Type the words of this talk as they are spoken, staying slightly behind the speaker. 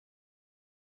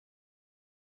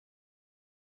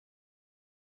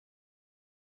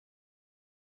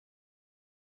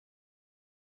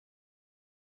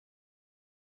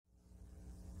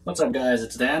What's up guys,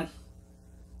 it's Dan,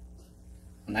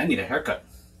 and I need a haircut.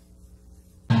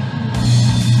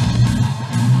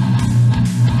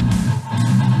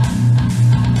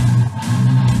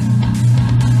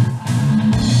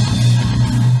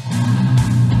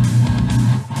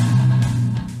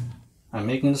 I'm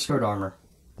making the skirt armor.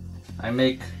 I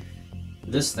make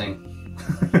this thing.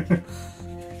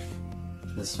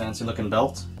 This fancy looking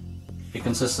belt. It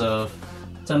consists of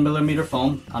 10mm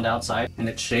foam on the outside, and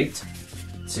it's shaped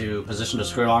to position the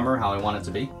skirt armor how I want it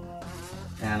to be.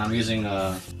 And I'm using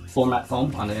a floor mat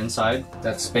foam on the inside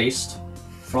that's spaced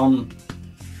from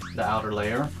the outer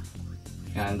layer,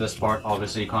 and this part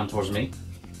obviously contours me.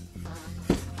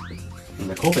 And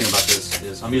the cool thing about this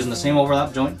is I'm using the same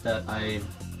overlap joint that I'm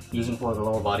using for the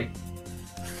lower body.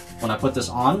 When I put this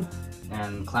on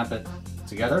and clamp it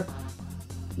together,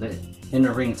 the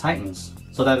inner ring tightens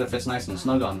so that it fits nice and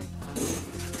snug on me,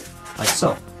 like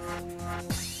so.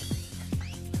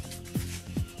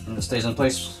 And it stays in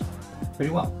place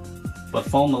pretty well. But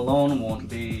foam alone won't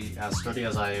be as sturdy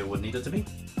as I would need it to be.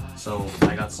 So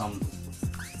I got some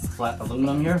flat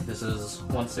aluminum here. This is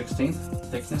 1/16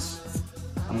 thickness.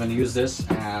 I'm going to use this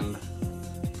and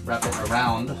wrap it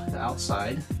around the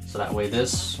outside so that way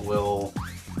this will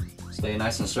stay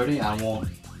nice and sturdy and won't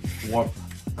warp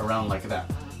around like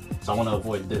that. So I want to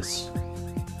avoid this.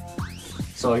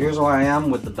 So here's where I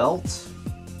am with the belt.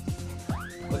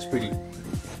 Looks pretty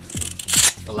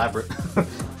elaborate.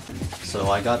 So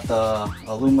I got the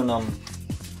aluminum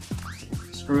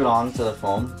screwed on to the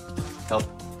foam, help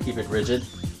keep it rigid,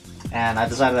 and I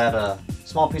decided to add a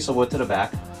small piece of wood to the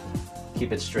back,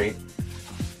 keep it straight.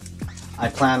 I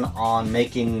plan on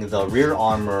making the rear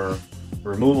armor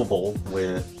removable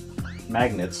with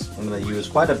magnets. I'm going to use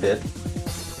quite a bit.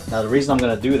 Now the reason I'm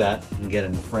going to do that, and get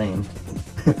in the frame,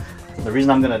 the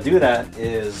reason I'm going to do that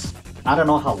is I don't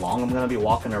know how long I'm going to be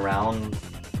walking around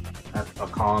at a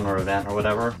con or event or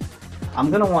whatever. I'm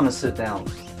going to want to sit down.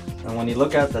 And when you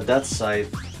look at the Deathscythe,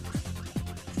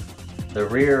 the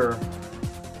rear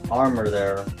armor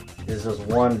there is just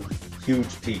one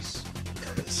huge piece.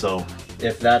 So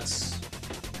if that's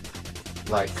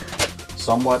like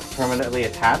somewhat permanently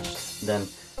attached, then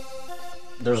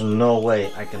there's no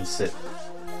way I can sit.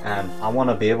 And I want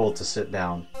to be able to sit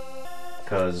down,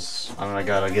 because I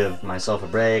gotta give myself a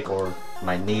break or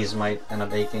my knees might end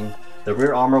up aching. The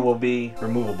rear armor will be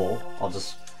removable. I'll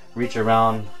just reach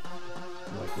around,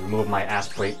 like remove my ass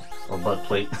plate or butt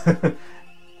plate,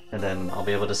 and then I'll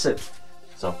be able to sit.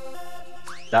 So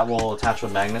that will attach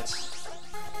with magnets.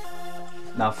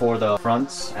 Now for the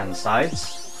fronts and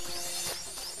sides,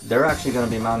 they're actually going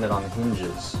to be mounted on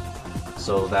hinges,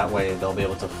 so that way they'll be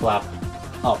able to flap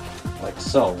up like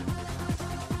so,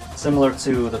 similar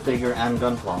to the figure and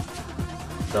gunpla.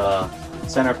 The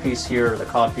centerpiece here, the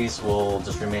cod piece, will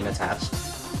just remain attached.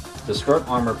 The skirt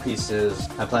armor pieces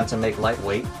I plan to make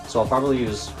lightweight, so I'll probably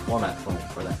use floor mat foam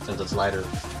for that since it's lighter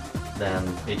than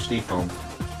HD foam.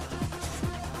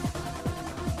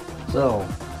 So,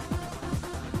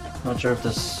 not sure if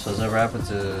this has ever happened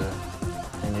to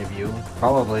any of you.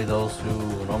 Probably those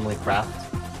who normally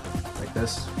craft like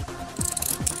this.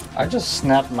 I just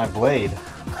snapped my blade.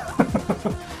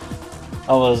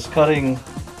 I was cutting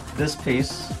this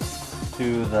piece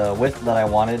to the width that I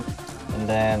wanted, and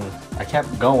then I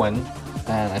kept going,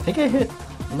 and I think I hit...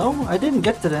 No, I didn't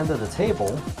get to the end of the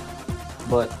table,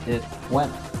 but it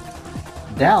went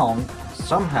down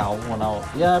somehow when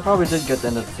yeah, I probably did get to the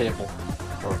end of the table,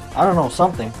 or I don't know,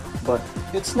 something, but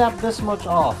it snapped this much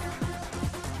off.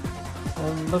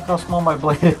 And look how small my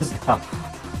blade is now.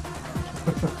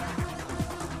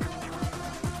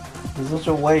 It's such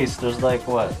a waste. There's like,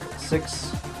 what,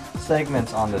 6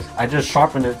 segments on this. I just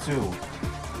sharpened it too.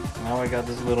 Now I got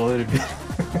this little bit.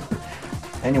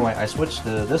 Anyway, I switched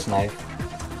to this knife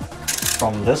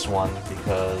from this one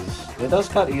because it does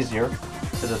cut easier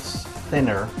because it's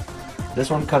thinner. This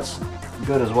one cuts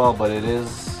good as well, but it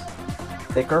is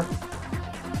thicker.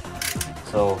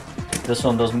 So this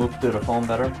one does move through the foam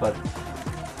better, but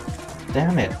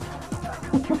damn it.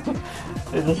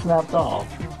 It just snapped off.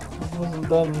 I wasn't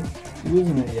done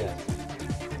using it yet.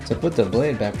 To put the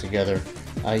blade back together,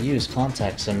 I use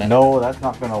contact cement. No, that's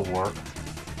not gonna work.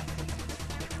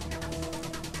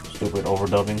 Stupid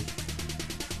overdubbing.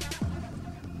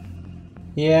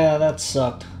 Yeah, that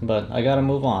sucked, but I gotta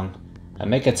move on. I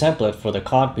make a template for the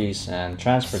codpiece and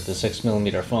transfer it to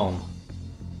 6mm foam.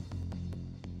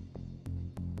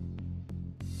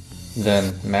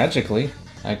 Then, magically,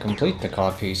 I complete the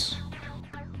codpiece.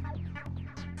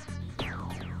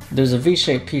 There's a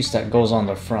V-shaped piece that goes on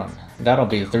the front. That'll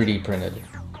be 3D printed.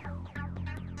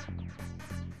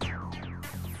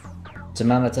 To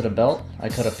mount it to the belt, I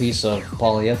cut a piece of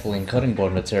polyethylene cutting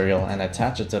board material and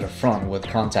attach it to the front with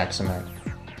contact cement.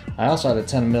 I also add a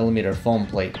 10mm foam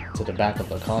plate to the back of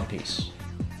the codpiece.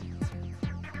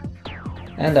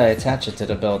 And I attach it to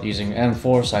the belt using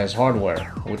M4 size hardware,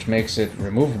 which makes it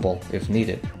removable if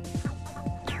needed.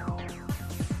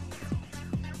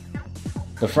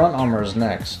 The front armor is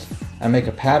next. I make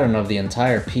a pattern of the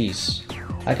entire piece.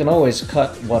 I can always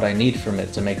cut what I need from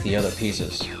it to make the other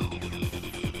pieces.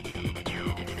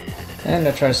 And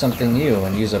I try something new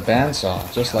and use a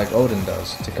bandsaw, just like Odin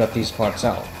does, to cut these parts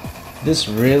out. This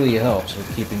really helps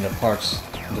with keeping the parts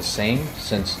the same,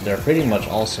 since they're pretty much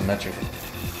all symmetrical.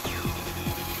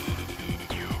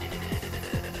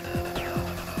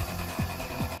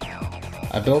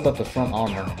 I build up the front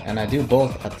armor, and I do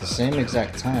both at the same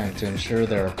exact time to ensure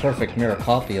they're a perfect mirror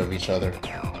copy of each other.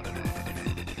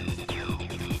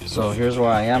 So here's where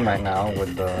I am right now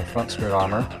with the front skirt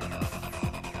armor.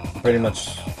 Pretty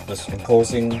much just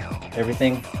enclosing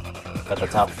everything. Got the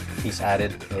top piece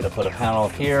added. Need to put a panel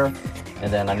up here,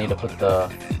 and then I need to put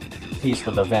the piece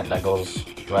with the vent that goes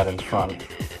right in front.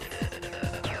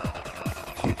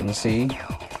 You can see.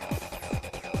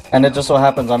 And it just so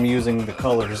happens I'm using the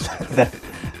colors that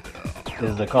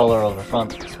is the color of the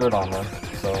front skirt armor,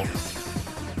 so.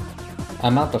 I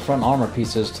mount the front armor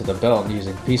pieces to the belt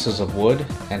using pieces of wood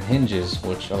and hinges,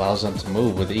 which allows them to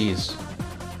move with ease.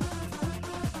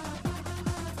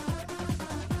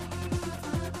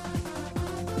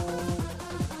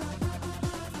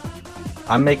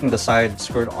 I'm making the side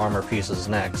skirt armor pieces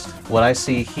next. What I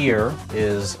see here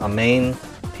is a main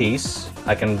piece.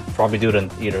 I can probably do it in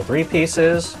either 3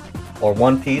 pieces or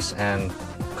 1 piece and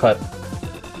cut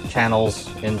channels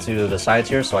into the sides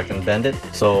here so I can bend it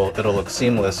so it'll look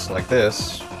seamless like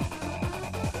this.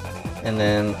 And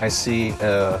then I see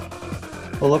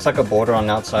what looks like a border on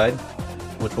the outside,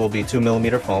 which will be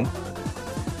 2mm foam.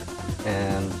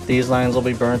 And these lines will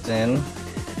be burnt in.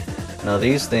 Now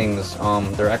these things,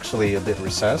 they're actually a bit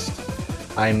recessed.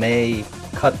 I may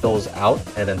cut those out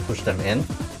and then push them in.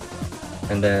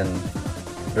 And then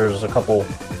there's a couple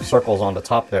circles on the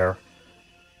top there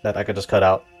that I could just cut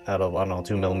out of, I don't know,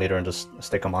 2mm and just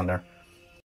stick them on there.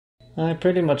 I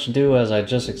pretty much do as I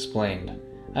just explained.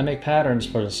 I make patterns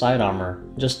for the side armor.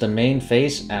 Just the main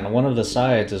face and one of the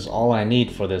sides is all I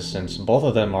need for this, since both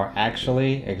of them are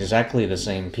actually exactly the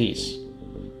same piece.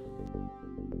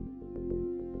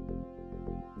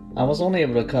 I was only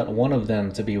able to cut one of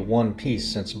them to be one piece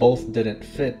since both didn't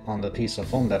fit on the piece of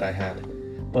foam that I had.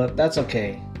 But that's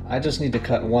okay. I just need to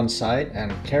cut one side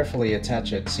and carefully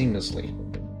attach it seamlessly.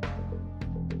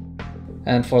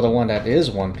 And for the one that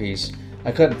is one piece,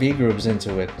 I cut V-grooves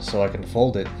into it so I can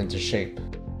fold it into shape.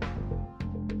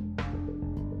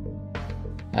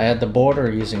 I add the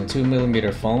border using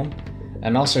 2mm foam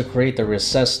and also create the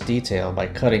recessed detail by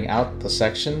cutting out the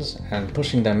sections and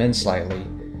pushing them in slightly,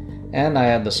 and I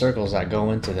add the circles that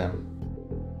go into them.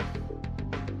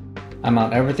 I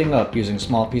mount everything up using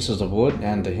small pieces of wood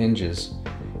and the hinges.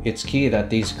 It's key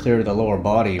that these clear the lower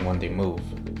body when they move.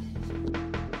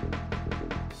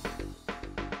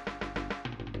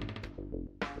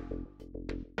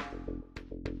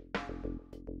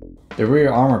 The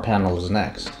rear armor panel is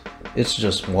next. It's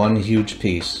just one huge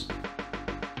piece.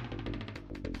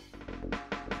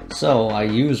 So I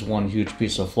use one huge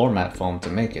piece of floor mat foam to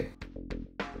make it.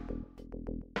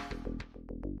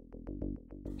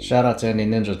 Shout out to any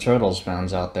Ninja Turtles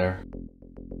fans out there.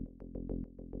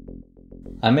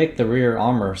 I make the rear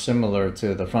armor similar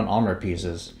to the front armor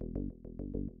pieces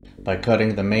by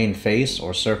cutting the main face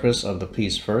or surface of the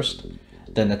piece first,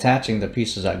 then attaching the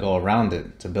pieces that go around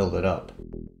it to build it up.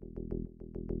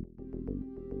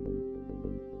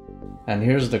 And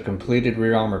here's the completed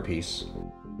rear armor piece.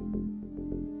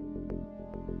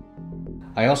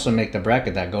 I also make the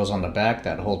bracket that goes on the back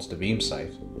that holds the beam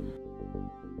sight.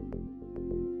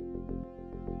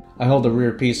 I hold the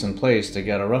rear piece in place to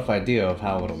get a rough idea of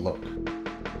how it'll look.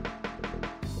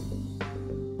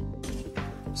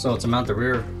 So to mount the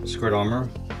rear skirt armor,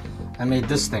 I made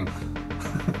this thing.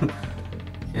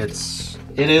 It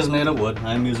is made of wood.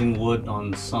 I'm using wood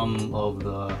on some of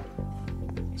the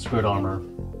skirt armor,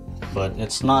 but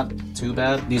it's not too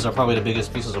bad. These are probably the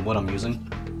biggest pieces of wood I'm using.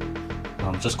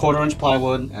 Just 1/4"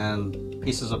 plywood and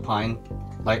pieces of pine,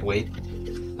 lightweight.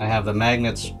 I have the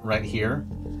magnets right here,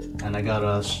 and I got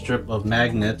a strip of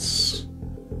magnets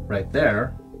right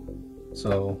there,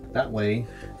 so that way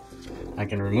I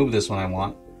can remove this when I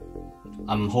want.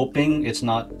 I'm hoping it's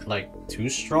not like too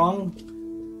strong,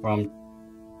 or I'm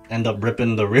end up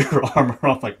ripping the rear armor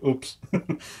off, like oops.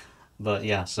 But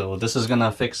yeah, so this is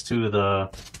gonna fix to the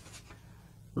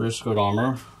rear skirt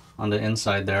armor on the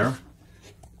inside there.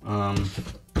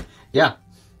 Yeah,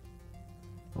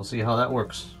 we'll see how that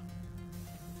works.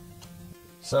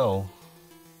 So,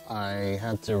 I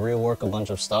had to rework a bunch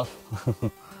of stuff.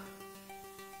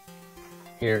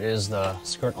 Here is the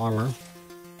skirt armor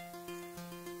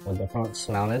with the fronts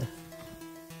mounted.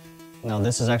 Now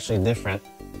this is actually different.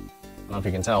 I don't know if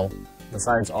you can tell. The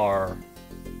sides are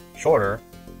shorter,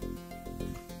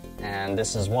 and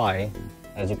this is why,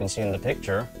 as you can see in the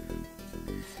picture,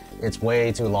 it's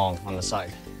way too long on the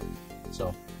side.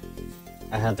 So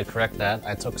I had to correct that.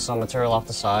 I took some material off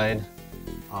the side.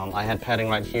 I had padding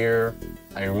right here.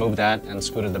 I removed that and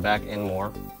scooted the back in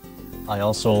more. I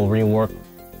also reworked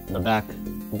the back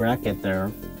bracket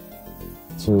there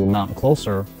to mount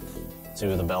closer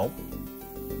to the belt.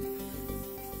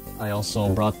 I also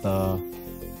brought the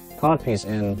cod piece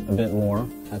in a bit more,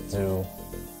 had to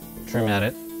trim at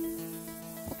it.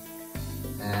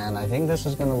 And I think this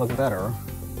is going to look better.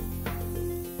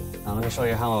 Now let me show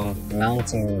you how I'm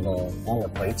mounting the armor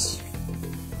plates.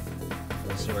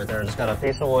 You see right there, I just got a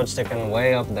piece of wood sticking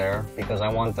way up there because I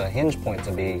want the hinge point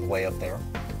to be way up there.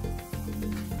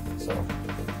 So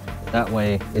that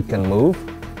way it can move,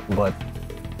 but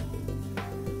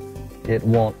it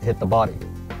won't hit the body.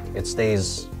 It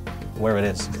stays where it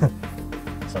is.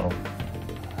 So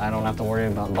I don't have to worry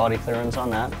about body clearance on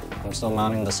that. I'm still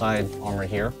mounting the side armor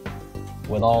here.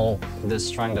 With all this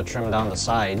trying to trim down the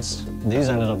sides, these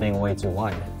ended up being way too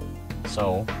wide.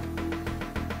 So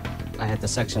I had to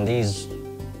section these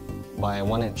by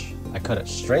 1 inch. I cut it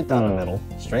straight down the middle,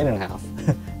 straight in half,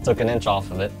 took 1 inch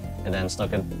off of it, and then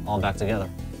stuck it all back together.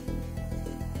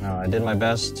 Now I did my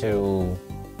best to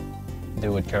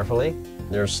do it carefully.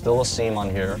 There's still a seam on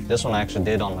here. This one I actually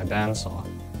did on my bandsaw,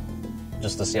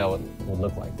 just to see how it would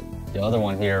look like. The other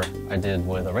one here I did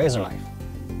with a razor knife.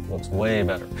 Looks way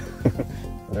better.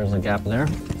 There's a gap there,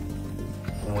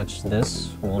 in which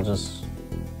this will just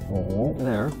go right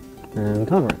there and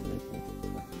cover it.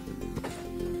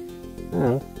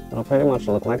 And it'll pretty much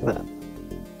look like that.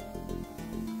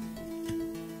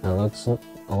 That looks a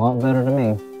lot better to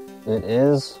me. It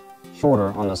is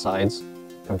shorter on the sides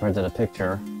compared to the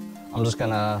picture. I'm just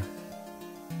gonna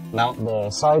mount the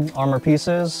side armor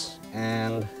pieces,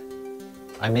 and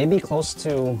I may be close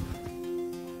to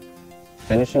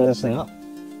finishing this thing up.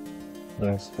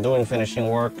 Doing finishing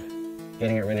work,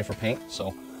 getting it ready for paint,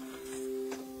 so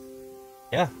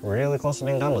yeah, really close to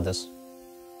being done with this.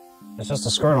 It's just a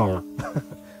skirt armor.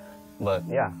 But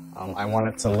yeah, I want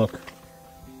it to look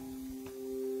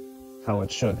how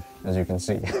it should, as you can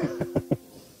see.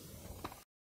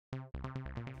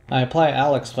 I apply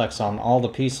Alex Flex on all the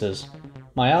pieces.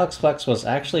 My Alex Flex was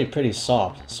actually pretty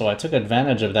soft, so I took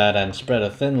advantage of that and spread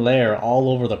a thin layer all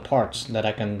over the parts that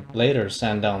I can later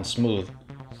sand down smooth.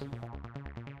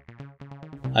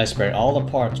 I sprayed all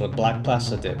the parts with black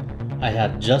Plastidip. I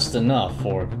had just enough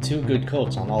for 2 good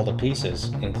coats on all the pieces,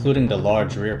 including the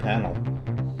large rear panel.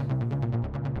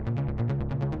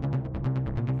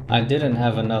 I didn't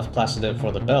have enough Plastidip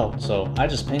for the belt, so I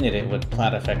just painted it with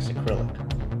PlatFX acrylic.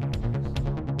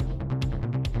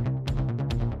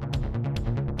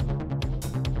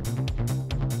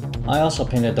 I also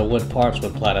painted the wood parts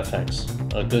with PlatFX,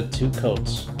 a good 2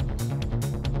 coats.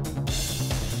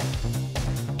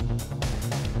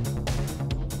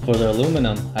 For the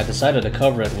aluminum, I decided to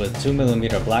cover it with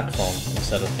 2mm black foam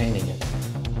instead of painting it.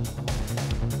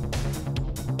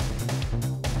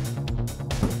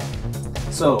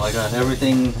 So I got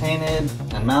everything painted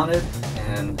and mounted,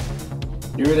 and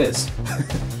here it is.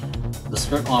 The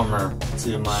skirt armor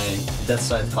to my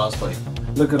Deathscythe cosplay.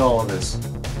 Look at all of this.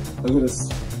 Look at this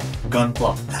gun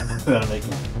plot that I'm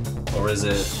making. Or is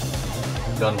it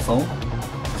gun foam?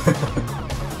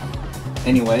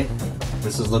 Anyway,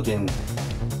 this is looking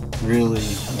really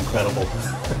incredible.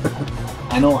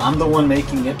 I know I'm the one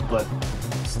making it, but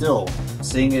still,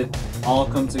 seeing it all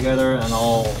come together and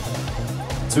all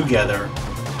together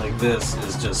like this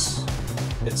is just,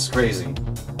 it's crazy.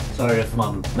 Sorry if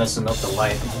I'm messing up the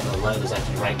light. The light is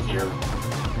actually right here.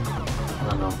 I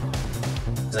don't know.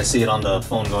 Because I see it on the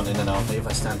phone going in and out. Maybe if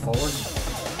I stand forward.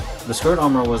 The skirt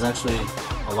armor was actually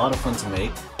a lot of fun to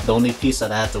make. The only piece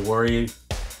that I had to worry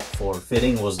for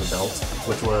fitting was the belt,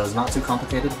 which was not too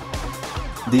complicated.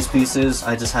 These pieces,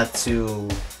 I just had to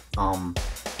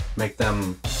make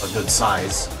them a good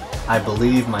size. I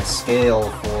believe my scale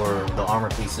for the armor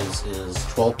pieces is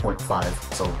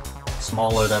 12.5, so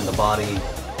smaller than the body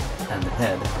and the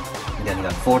head. Again, you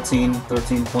got 14,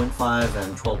 13.5,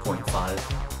 and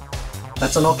 12.5.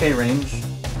 That's an okay range.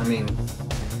 I mean,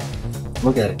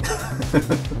 look at it.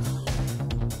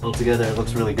 Altogether, it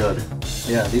looks really good.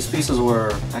 Yeah, these pieces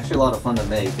were actually a lot of fun to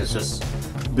make. It's just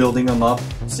building them up,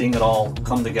 seeing it all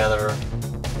come together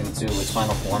to its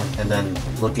final form, and then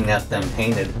looking at them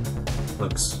painted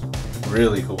looks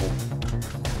really cool.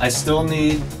 I still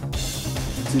need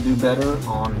to do better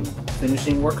on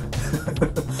finishing work.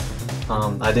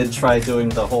 I did try doing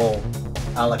the whole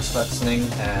Alex thing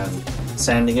and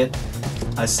sanding it.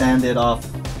 I sanded off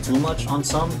too much on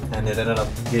some, and it ended up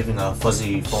giving a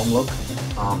fuzzy foam look.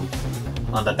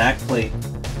 On the back plate,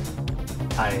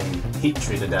 I heat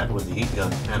treated that with the heat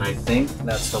gun, and I think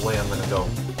that's the way I'm gonna go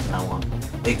from now on.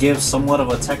 It gives somewhat of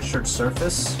a textured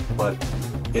surface, but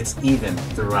it's even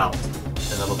throughout,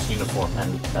 and it looks uniform,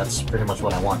 and that's pretty much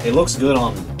what I want. It looks good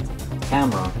on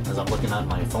camera as I'm looking at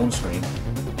my phone screen.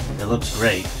 It looks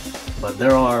great, but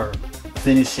there are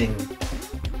finishing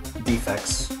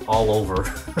defects all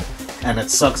over, and it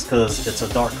sucks because it's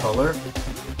a dark color,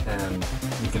 and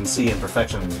you can see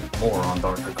imperfections more on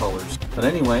darker colors. But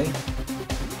anyway,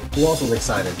 who else is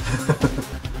excited?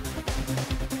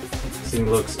 This thing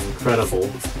looks incredible,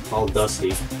 all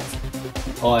dusty.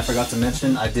 Oh, I forgot to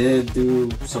mention, I did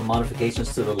do some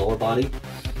modifications to the lower body.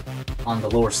 On the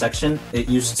lower section, it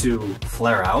used to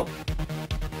flare out,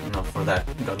 you know, for that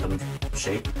Gundam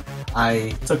shape.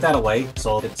 I took that away,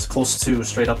 so it's close to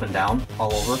straight up and down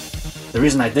all over. The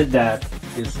reason I did that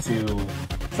is to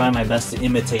try my best to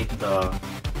imitate the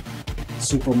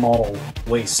supermodel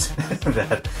waist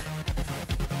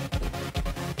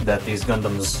that these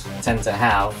Gundams tend to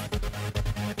have.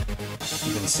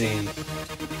 You can see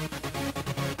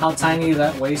how tiny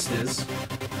that waist is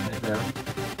right there.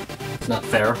 It's not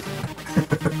fair.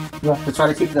 To try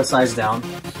to keep that size down,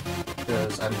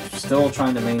 because I'm still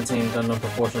trying to maintain Gundam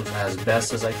proportions as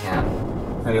best as I can.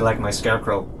 How do you like my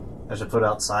scarecrow? I should put it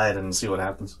outside and see what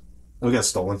happens. It'll get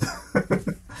stolen.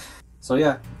 So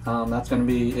yeah, that's going to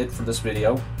be it for this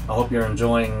video. I hope you're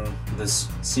enjoying this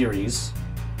series.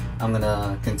 I'm going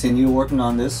to continue working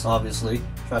on this, obviously.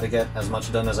 Try to get as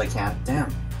much done as I can. Damn,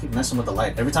 I keep messing with the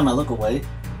light. Every time I look away,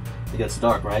 it gets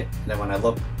dark, right? And then when I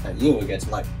look at you, it gets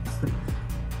light.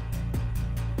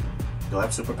 Do I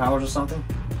have superpowers or something?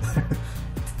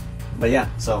 But yeah,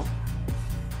 so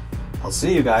I'll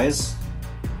see you guys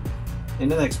in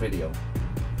the next video.